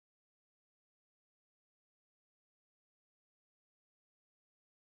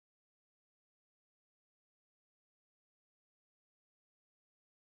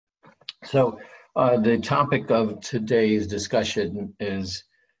So the topic of today's discussion is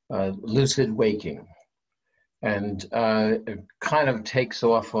lucid waking. And it kind of takes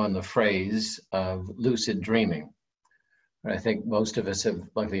off on the phrase of lucid dreaming. I think most of us have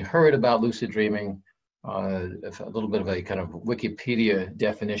likely heard about lucid dreaming, a little bit of a kind of Wikipedia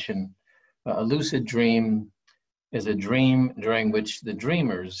definition. A lucid dream is a dream during which the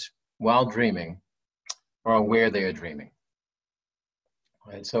dreamers, while dreaming, are aware they are dreaming.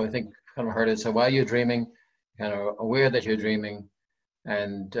 Right? So I think kind of heard it. So while you're dreaming, kind of aware that you're dreaming,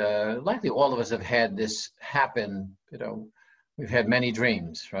 and likely all of us have had this happen. You know, we've had many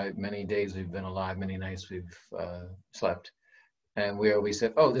dreams, right? Many days we've been alive, many nights we've slept, and where we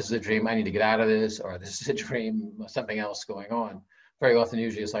said, "Oh, this is a dream. I need to get out of this," or "This is a dream. Something else going on." Very often,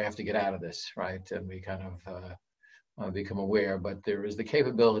 usually, it's like, "I have to get out of this," right? And we kind of become aware. But there is the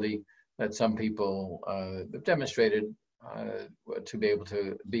capability that some people have demonstrated to be able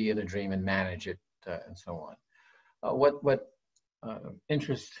to be in a dream and manage it, and so on. What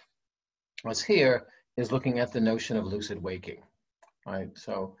interest us here is looking at the notion of lucid waking, right?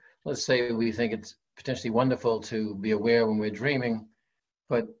 So let's say we think it's potentially wonderful to be aware when we're dreaming,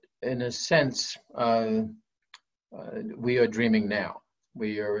 but in a sense, we are dreaming now.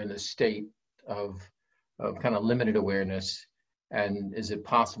 We are in a state of kind of limited awareness. And is it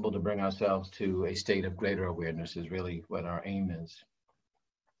possible to bring ourselves to a state of greater awareness is really what our aim is.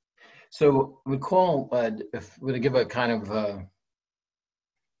 So recall, if we're going to give a kind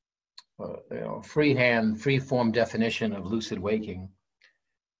of freehand, free-form definition of lucid waking,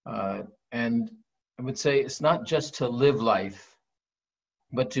 and I would say it's not just to live life,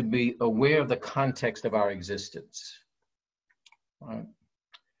 but to be aware of the context of our existence. Right?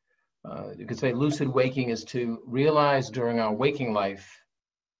 You could say lucid waking is to realize during our waking life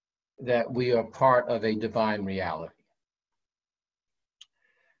that we are part of a divine reality.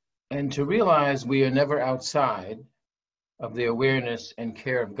 And to realize we are never outside of the awareness and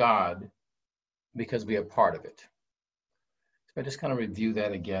care of God because we are part of it. So I just kind of review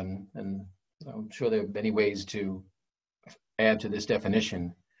that again, and I'm sure there are many ways to add to this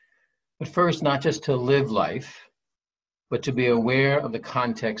definition. But first, not just to live life, but to be aware of the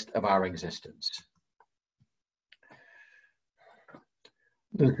context of our existence.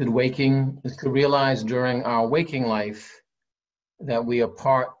 Lucid waking is to realize during our waking life that we are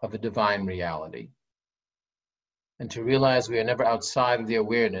part of a divine reality, and to realize we are never outside of the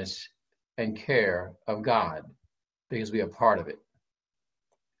awareness and care of God because we are part of it.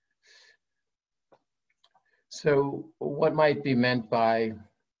 So what might be meant by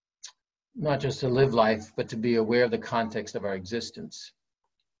not just to live life, but to be aware of the context of our existence?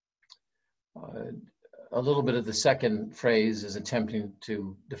 A little bit of the second phrase is attempting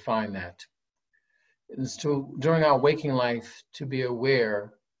to define that. It's to, during our waking life, to be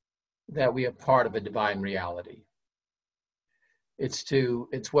aware that we are part of a divine reality.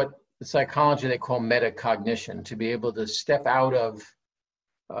 It's what the psychology they call metacognition, to be able to step out of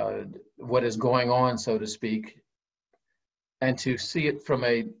what is going on, so to speak, and to see it from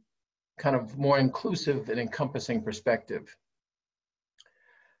a kind of more inclusive and encompassing perspective.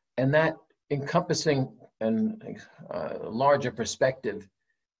 And that encompassing and larger perspective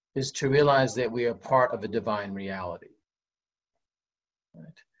is to realize that we are part of a divine reality.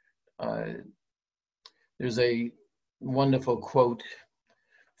 Right? There's a wonderful quote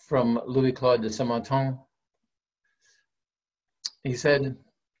from Louis-Claude de Saint-Martin. He said,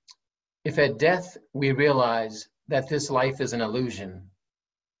 "If at death we realize that this life is an illusion,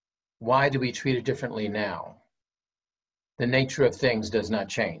 why do we treat it differently now? The nature of things does not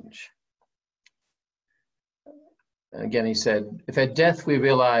change." And again, he said, "If at death we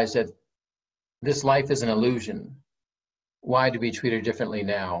realize that this life is an illusion, why do we treat it differently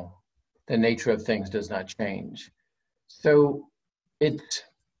now? The nature of things does not change." So it's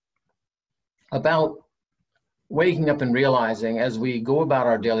about waking up and realizing as we go about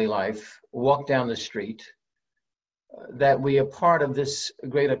our daily life, walk down the street, that we are part of this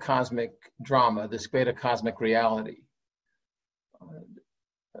greater cosmic drama, this greater cosmic reality.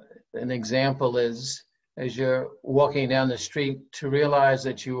 An example is, as you're walking down the street, to realize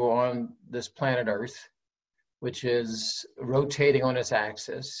that you are on this planet Earth, which is rotating on its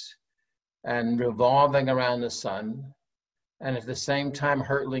axis and revolving around the sun, and at the same time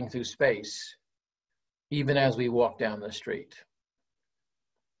hurtling through space, even as we walk down the street.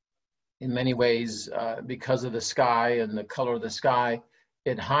 In many ways, because of the sky and the color of the sky,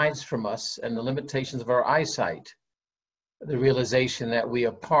 it hides from us and the limitations of our eyesight, the realization that we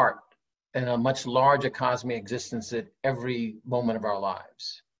are part in a much larger cosmic existence at every moment of our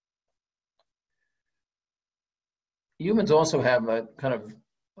lives. Humans also have a kind of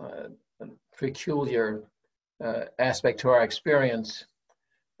peculiar aspect to our experience.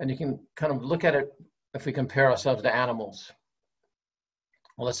 And you can kind of look at it if we compare ourselves to animals.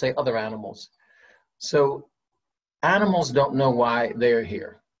 Well, let's say other animals. So animals don't know why they're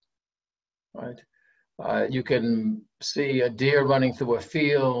here, right? You can see a deer running through a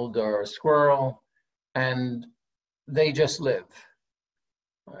field or a squirrel, and they just live.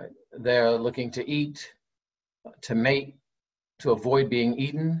 Right? They're looking to eat, to mate, to avoid being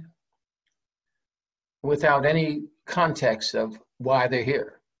eaten, without any context of why they're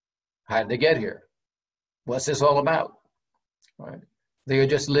here. How did they get here? What's this all about? Right? They are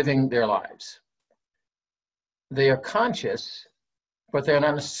just living their lives. They are conscious, but they're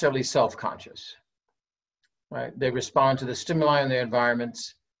not necessarily self-conscious. Right? They respond to the stimuli in their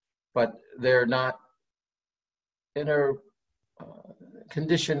environments, but they're not in a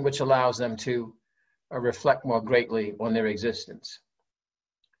condition which allows them to reflect more greatly on their existence.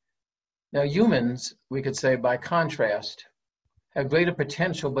 Now, humans, we could say by contrast, have greater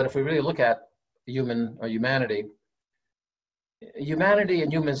potential, but if we really look at human or humanity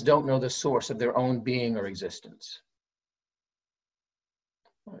and humans don't know the source of their own being or existence.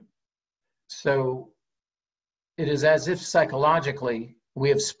 So it is as if psychologically we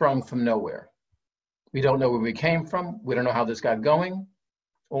have sprung from nowhere. We don't know where we came from. We don't know how this got going.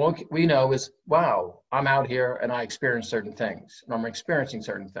 All we know is, wow, I'm out here and I experience certain things, and I'm experiencing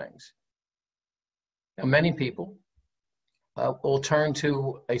certain things. Now, many people will turn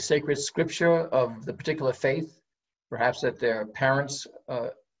to a sacred scripture of the particular faith, perhaps that their parents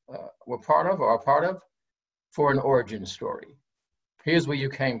were part of or are part of, for an origin story. Here's where you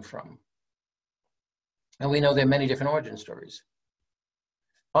came from. And we know there are many different origin stories.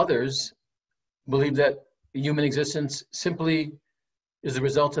 Others believe that human existence simply is the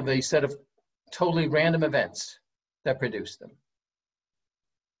result of a set of totally random events that produce them.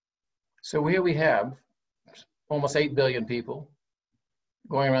 So here we have almost 8 billion people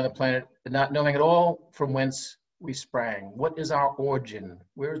going around the planet, not knowing at all from whence we sprang. What is our origin?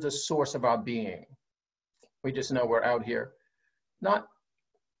 Where's the source of our being? We just know we're out here, not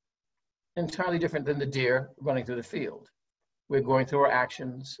entirely different than the deer running through the field. We're going through our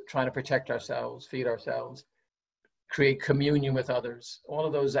actions, trying to protect ourselves, feed ourselves, create communion with others, all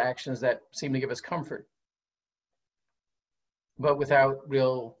of those actions that seem to give us comfort, but without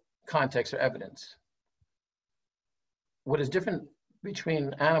real context or evidence. What is different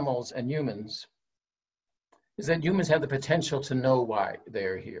between animals and humans is that humans have the potential to know why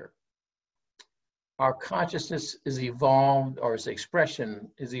they're here. Our consciousness is evolved, or its expression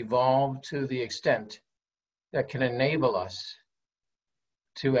is evolved to the extent that can enable us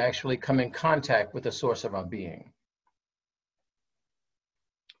to actually come in contact with the source of our being.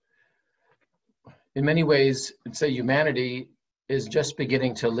 In many ways, I'd say humanity is just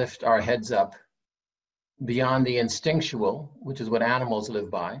beginning to lift our heads up beyond the instinctual, which is what animals live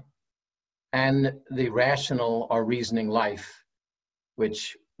by, and the rational or reasoning life,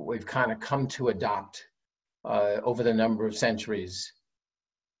 which we've kind of come to adopt over the number of centuries.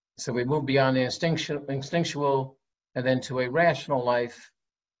 So we move beyond the instinctual and then to a rational life,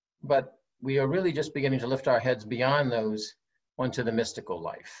 but we are really just beginning to lift our heads beyond those onto the mystical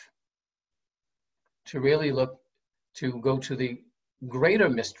life. To really look, to go to the greater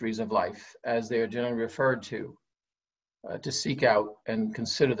mysteries of life, as they are generally referred to seek out and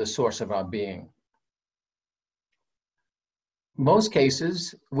consider the source of our being. Most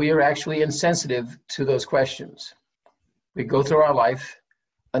cases, we are actually insensitive to those questions. We go through our life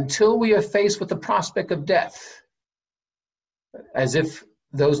until we are faced with the prospect of death, as if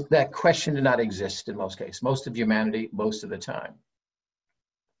that question did not exist in most cases, most of humanity, most of the time.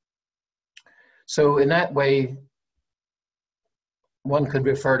 So in that way, one could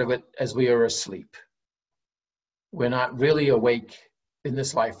refer to it as we are asleep. We're not really awake in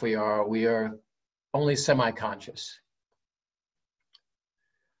this life we are only semi-conscious.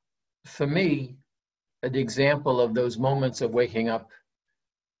 For me, an example of those moments of waking up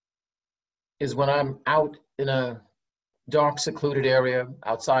is when I'm out in a dark, secluded area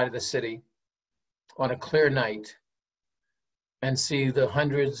outside of the city on a clear night and see the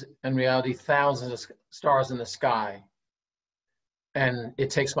hundreds, in reality, thousands of stars in the sky, and it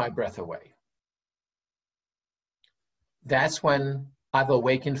takes my breath away. That's when I've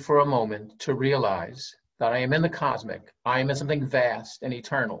awakened for a moment to realize that I am in the cosmic, I am in something vast and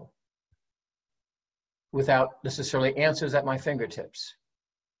eternal, without necessarily answers at my fingertips.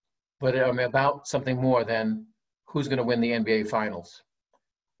 But I'm about something more than who's going to win the NBA finals,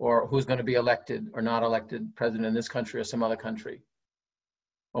 or who's going to be elected or not elected president in this country or some other country,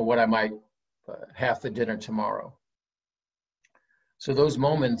 or what I might have for dinner tomorrow. So those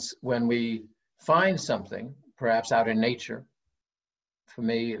moments when we find something, perhaps out in nature. For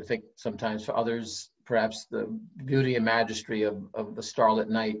me, I think sometimes for others, perhaps the beauty and majesty of the starlit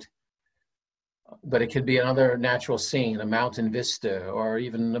night. But it could be another natural scene, a mountain vista, or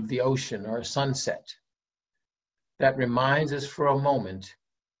even of the ocean or a sunset, that reminds us for a moment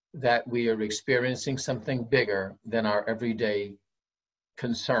that we are experiencing something bigger than our everyday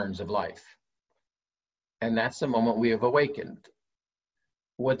concerns of life. And that's the moment we have awakened.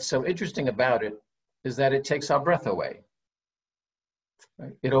 What's so interesting about it is that it takes our breath away.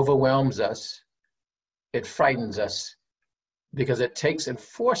 It overwhelms us. It frightens us because it takes and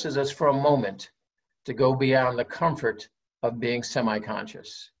forces us for a moment to go beyond the comfort of being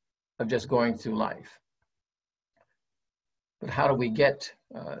semi-conscious, of just going through life. But how do we get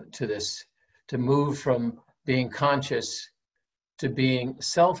to this, to move from being conscious to being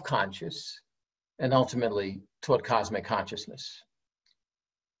self-conscious and ultimately toward cosmic consciousness?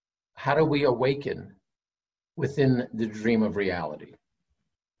 How do we awaken within the dream of reality?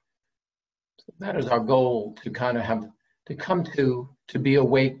 That is our goal, to kind of have to come to be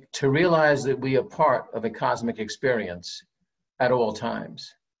awake, to realize that we are part of a cosmic experience at all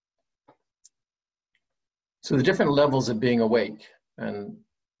times. So the different levels of being awake, and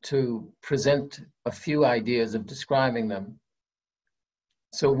to present a few ideas of describing them.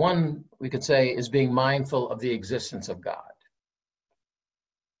 So one, we could say, is being mindful of the existence of God.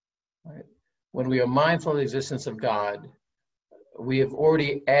 Right? When we are mindful of the existence of God, we have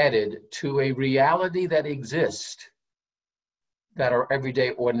already added to a reality that exists that our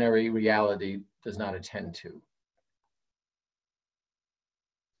everyday ordinary reality does not attend to.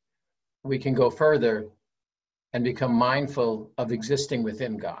 We can go further and become mindful of existing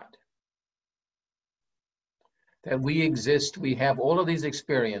within God. That we exist, we have all of these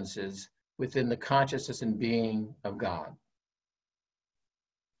experiences within the consciousness and being of God.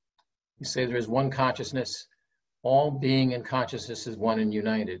 You say there is one consciousness, all being and consciousness is one and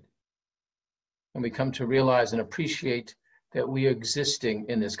united. And we come to realize and appreciate that we are existing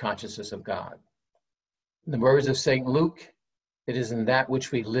in this consciousness of God. In the words of St. Luke, it is in that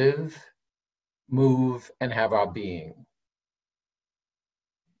which we live, move, and have our being.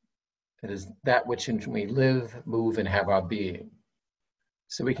 It is that which we live, move, and have our being.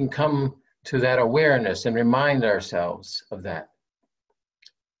 So we can come to that awareness and remind ourselves of that.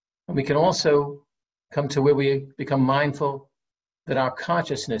 And we can also come to where we become mindful that our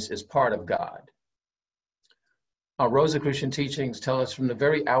consciousness is part of God. Our Rosicrucian teachings tell us from the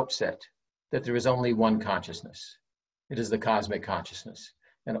very outset that there is only one consciousness. It is the cosmic consciousness.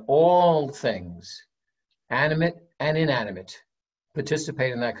 And all things, animate and inanimate,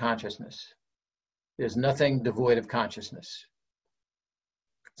 participate in that consciousness. There's nothing devoid of consciousness.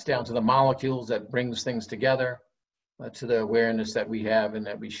 It's down to the molecules that brings things together, to the awareness that we have and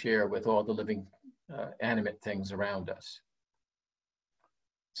that we share with all the living animate things around us.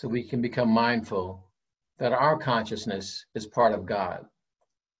 So we can become mindful that our consciousness is part of God.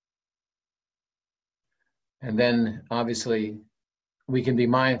 And then obviously we can be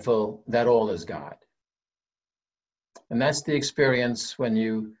mindful that all is God. And that's the experience when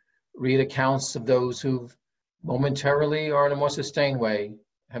you read accounts of those who momentarily or in a more sustained way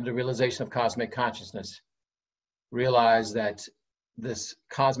have the realization of cosmic consciousness, realize that this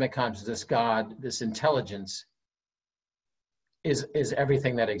cosmic consciousness, God, this intelligence is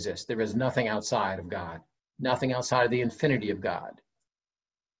everything that exists. There is nothing outside of God, nothing outside of the infinity of God.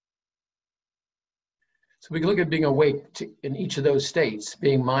 So we can look at being awake in each of those states,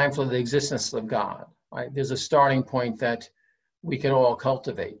 being mindful of the existence of God. Right? There's a starting point that we can all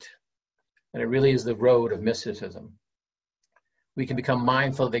cultivate, and it really is the road of mysticism. We can become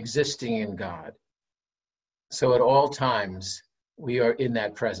mindful of existing in God. So at all times, we are in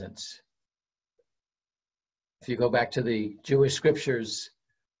that presence. If you go back to the Jewish scriptures,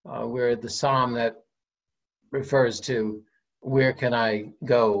 where the psalm that refers to, where can I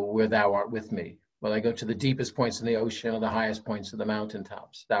go where thou art with me? Well, I go to the deepest points in the ocean or the highest points of the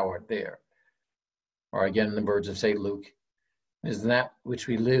mountaintops. Thou art there. Or again, in the words of St. Luke, is that which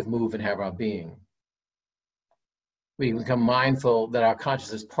we live, move, and have our being. We become mindful that our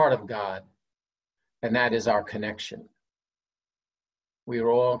consciousness is part of God, and that is our connection. We are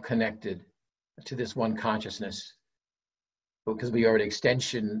all connected to this one consciousness because we are an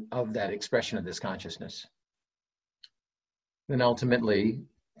extension of that expression of this consciousness. Then ultimately,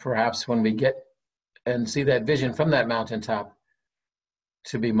 perhaps when we get and see that vision from that mountaintop,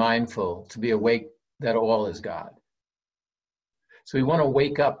 to be mindful, to be awake that all is God. So we want to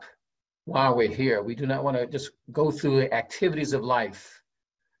wake up while we're here. We do not want to just go through the activities of life,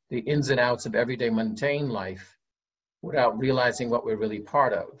 the ins and outs of everyday mundane life, without realizing what we're really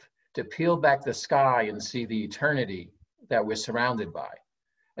part of. to peel back the sky and see the eternity that we're surrounded by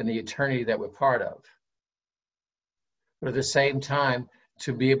and the eternity that we're part of. But at the same time,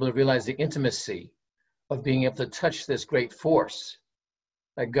 to be able to realize the intimacy of being able to touch this great force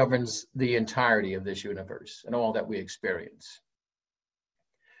that governs the entirety of this universe and all that we experience.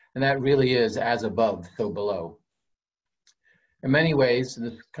 And that really is as above, so below. In many ways, and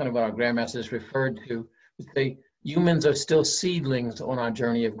this is kind of what our grandmasters referred to, is they, humans are still seedlings on our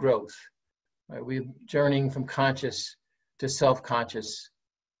journey of growth. Right? We're journeying from conscious to self-conscious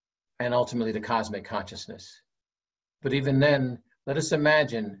and ultimately to cosmic consciousness. But even then, let us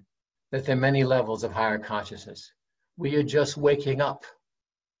imagine that there are many levels of higher consciousness. We are just waking up.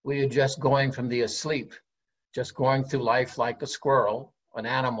 We are just going from the asleep, just going through life like a squirrel, an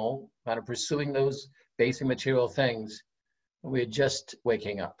animal, kind of pursuing those basic material things. We're just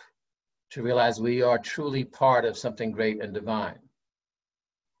waking up to realize we are truly part of something great and divine.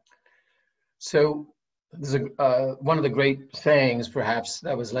 So this is one of the great sayings, perhaps,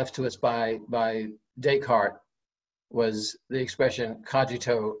 that was left to us by Descartes was the expression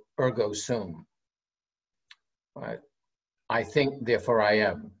cogito ergo sum. Right? I think, therefore I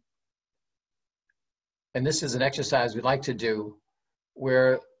am. And this is an exercise we'd like to do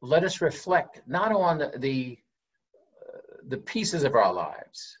where let us reflect not on the pieces of our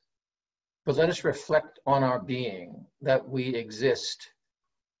lives, but let us reflect on our being, that we exist,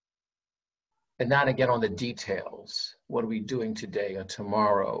 and not again on the details. What are we doing today or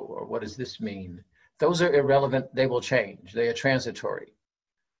tomorrow, or what does this mean? Those are irrelevant, they will change, they are transitory.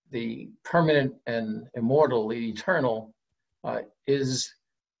 The permanent and immortal, the eternal, is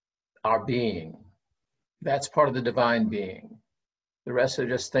our being. That's part of the divine being. The rest are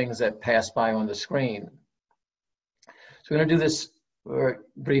just things that pass by on the screen. So we're going to do this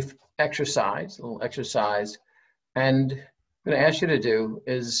brief exercise, a little exercise, and what I'm going to ask you to do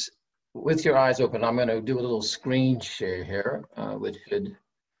is, with your eyes open, I'm going to do a little screen share here, which should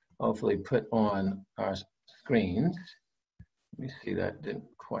hopefully put on our screens. Let me see, that didn't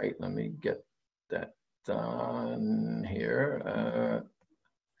quite, let me get that done here.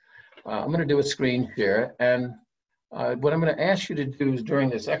 I'm going to do a screen share, and what I'm going to ask you to do during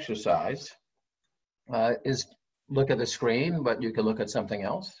this exercise is look at the screen, but you can look at something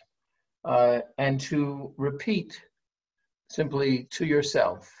else, and to repeat simply to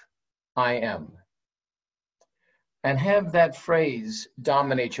yourself, I am. And have that phrase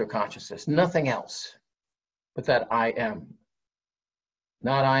dominate your consciousness, nothing else but that I am.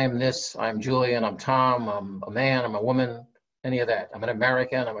 Not I am this, I'm Julian, I'm Tom, I'm a man, I'm a woman, any of that. I'm an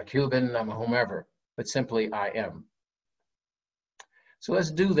American, I'm a Cuban, I'm a whomever, but simply I am. So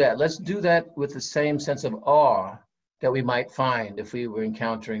let's do that. Let's do that with the same sense of awe that we might find if we were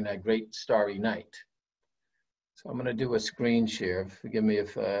encountering that great starry night. So I'm going to do a screen share. Forgive me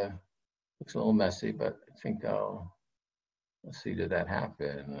if it looks a little messy, but I think let's see, did that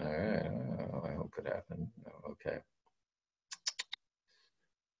happen? I hope it happened. Okay.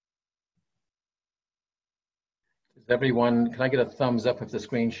 Does everyone, can I get a thumbs up if the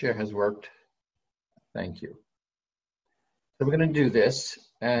screen share has worked? Thank you. So we're going to do this,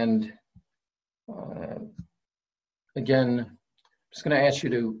 and again, I'm just going to ask you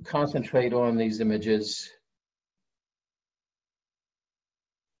to concentrate on these images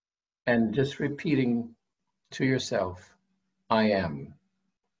and just repeating to yourself, I am.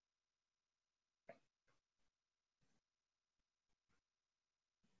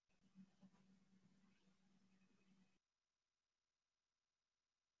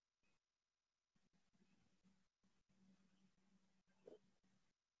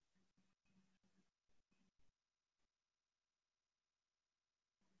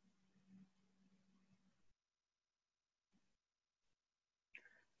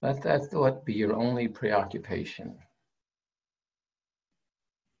 Let that thought be your only preoccupation.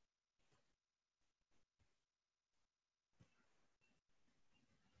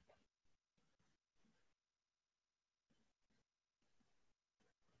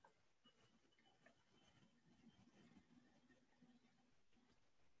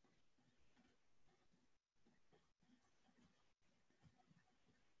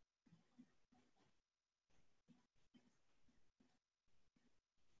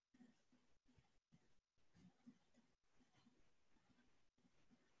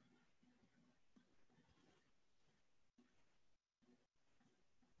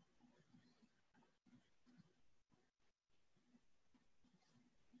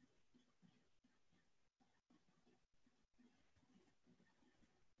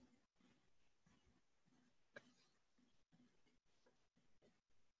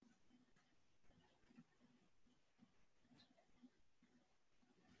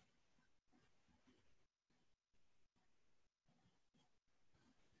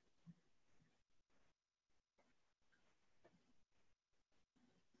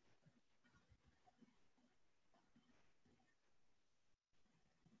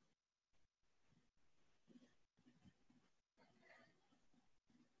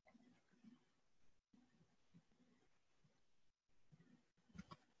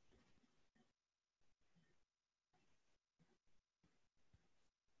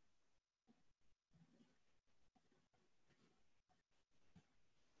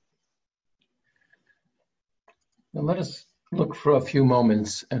 Now let us look for a few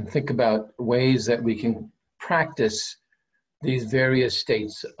moments and think about ways that we can practice these various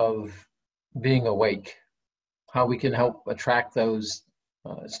states of being awake, how we can help attract those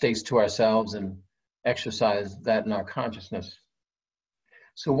states to ourselves and exercise that in our consciousness.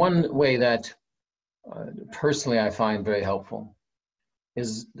 So one way that personally I find very helpful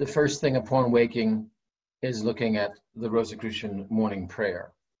is the first thing upon waking is looking at the Rosicrucian morning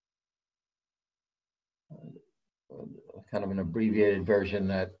prayer. Kind of an abbreviated version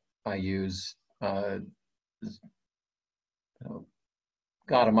that I use. God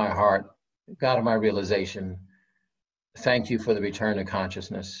of my heart, God of my realization, thank you for the return to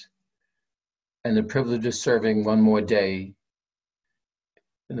consciousness and the privilege of serving one more day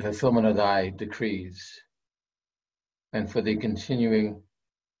in the fulfillment of thy decrees, and for the continuing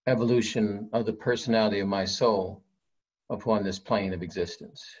evolution of the personality of my soul upon this plane of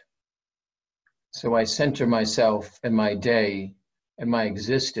existence. So I center myself and my day and my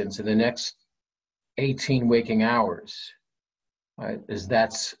existence in the next 18 waking hours, right,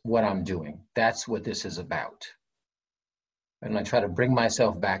 that's what I'm doing. That's what this is about. And I try to bring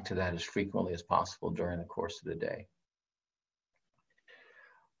myself back to that as frequently as possible during the course of the day.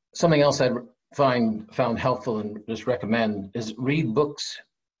 Something else I found helpful and just recommend is read books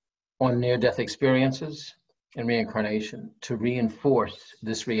on near-death experiences and reincarnation to reinforce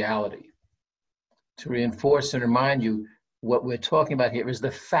this reality, to reinforce and remind you what we're talking about here is the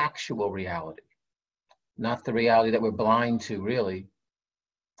factual reality, not the reality that we're blind to really,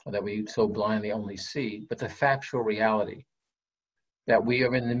 or that we so blindly only see, but the factual reality that we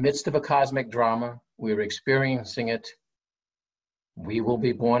are in the midst of a cosmic drama, we're experiencing it, we will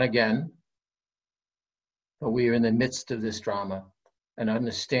be born again, but we are in the midst of this drama and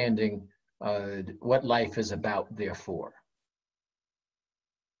understanding what life is about, therefore.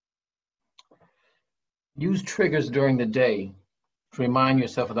 Use triggers during the day to remind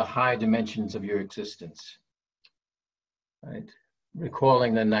yourself of the high dimensions of your existence, right?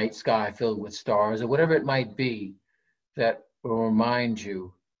 Recalling the night sky filled with stars or whatever it might be that will remind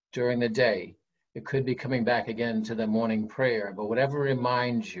you during the day. It could be coming back again to the morning prayer, but whatever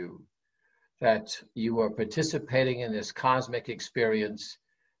reminds you that you are participating in this cosmic experience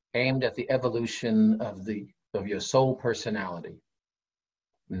aimed at the evolution of your soul personality.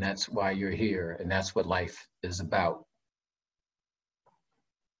 And that's why you're here, and that's what life is about.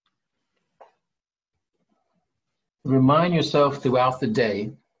 Remind yourself throughout the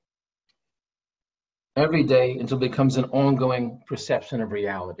day, every day, until it becomes an ongoing perception of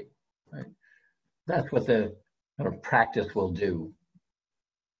reality. Right? That's what the kind of practice will do.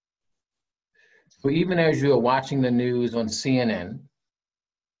 So even as you are watching the news on CNN,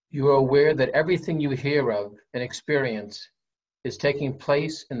 you are aware that everything you hear of and experience is taking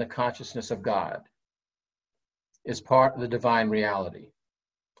place in the consciousness of God, is part of the divine reality.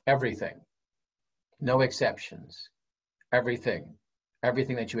 Everything, no exceptions, everything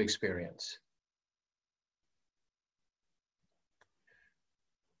that you experience.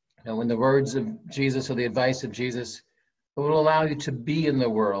 Now, in the words of Jesus or the advice of Jesus, it will allow you to be in the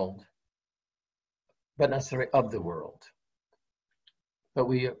world, but not necessarily of the world. But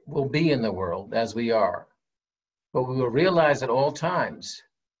we will be in the world as we are. But we will realize at all times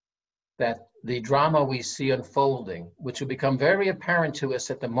that the drama we see unfolding, which will become very apparent to us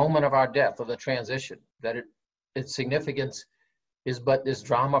at the moment of our death or the transition, that its significance is but this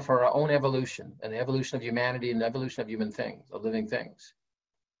drama for our own evolution and the evolution of humanity and the evolution of human things, of living things.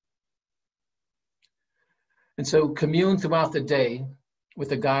 And so commune throughout the day with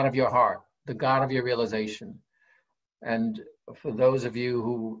the God of your heart, the God of your realization. And for those of you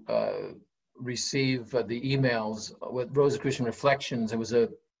who receive the emails with Rosicrucian Reflections, there was a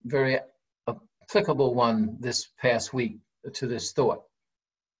very applicable one this past week to this thought.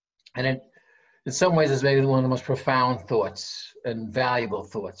 And it, in some ways, is maybe one of the most profound thoughts and valuable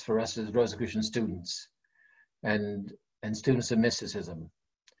thoughts for us as Rosicrucian students and students of mysticism.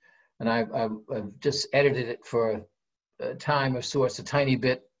 And I've just edited it for a time of sorts, a tiny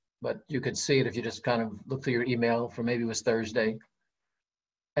bit, but you could see it if you just kind of look through your email for maybe it was Thursday.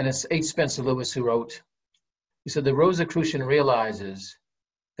 And it's H. Spencer Lewis who wrote, he said, the Rosicrucian realizes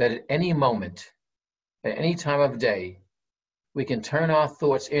that at any moment, at any time of day, we can turn our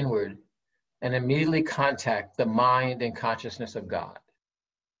thoughts inward and immediately contact the mind and consciousness of God.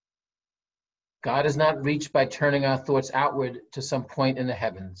 God is not reached by turning our thoughts outward to some point in the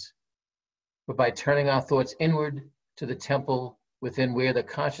heavens, but by turning our thoughts inward to the temple within where the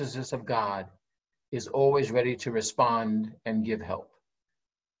consciousness of God is always ready to respond and give help.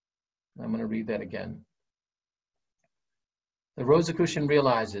 I'm going to read that again. The Rosicrucian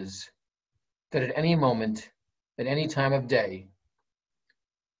realizes that at any moment, at any time of day,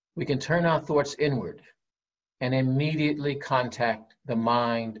 we can turn our thoughts inward and immediately contact the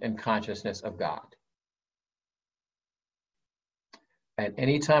mind and consciousness of God. At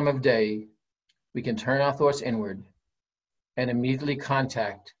any time of day, we can turn our thoughts inward and immediately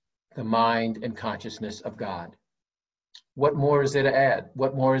contact the mind and consciousness of God. What more is there to add?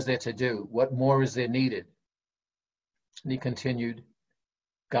 What more is there to do? What more is there needed? And he continued,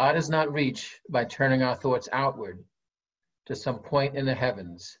 God is not reached by turning our thoughts outward to some point in the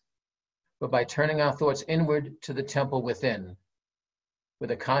heavens, but by turning our thoughts inward to the temple within, where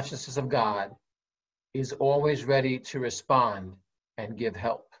the consciousness of God is always ready to respond and give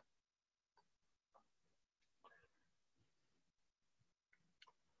help.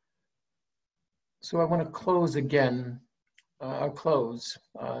 So I want to close again,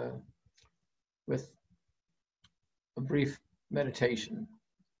 with a brief meditation.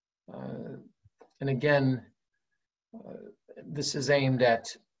 And again, this is aimed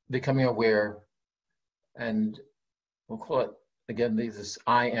at becoming aware, and we'll call it, again, this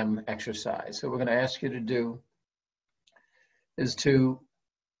I am exercise. So what we're going to ask you to do is to,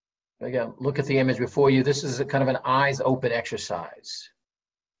 again, look at the image before you. This is a kind of an eyes open exercise.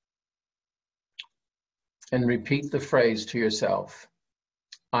 And repeat the phrase to yourself,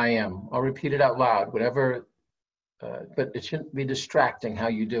 I am. I'll repeat it out loud, whatever, but it shouldn't be distracting how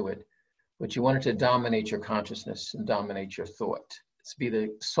you do it. But you want it to dominate your consciousness and dominate your thought. It's be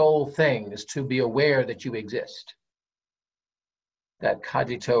the sole thing is to be aware that you exist. That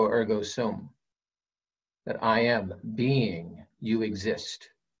cogito ergo sum. That I am being, you exist.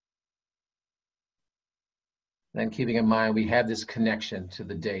 Then keeping in mind, we have this connection to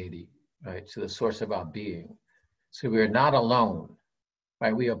the deity, right? To the source of our being. So we are not alone,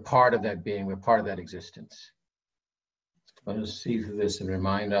 right? We are part of that being. We're part of that existence. Let us see through this and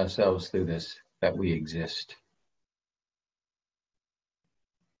remind ourselves through this that we exist.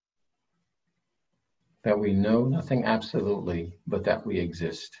 That we know nothing absolutely, but that we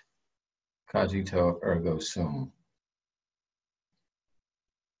exist. Cogito ergo sum.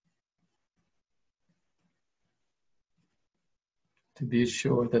 To be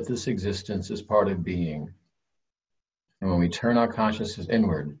sure that this existence is part of being. And when we turn our consciousness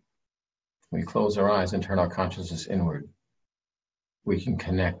inward, we close our eyes and turn our consciousness inward, we can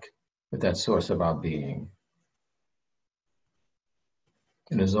connect with that source of our being.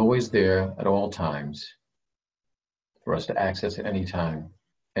 It is always there at all times for us to access at any time,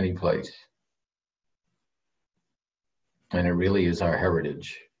 any place. And it really is our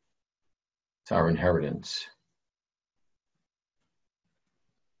heritage. It's our inheritance.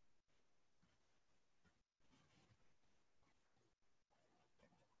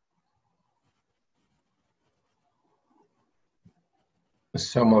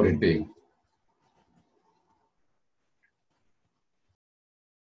 So mote it be.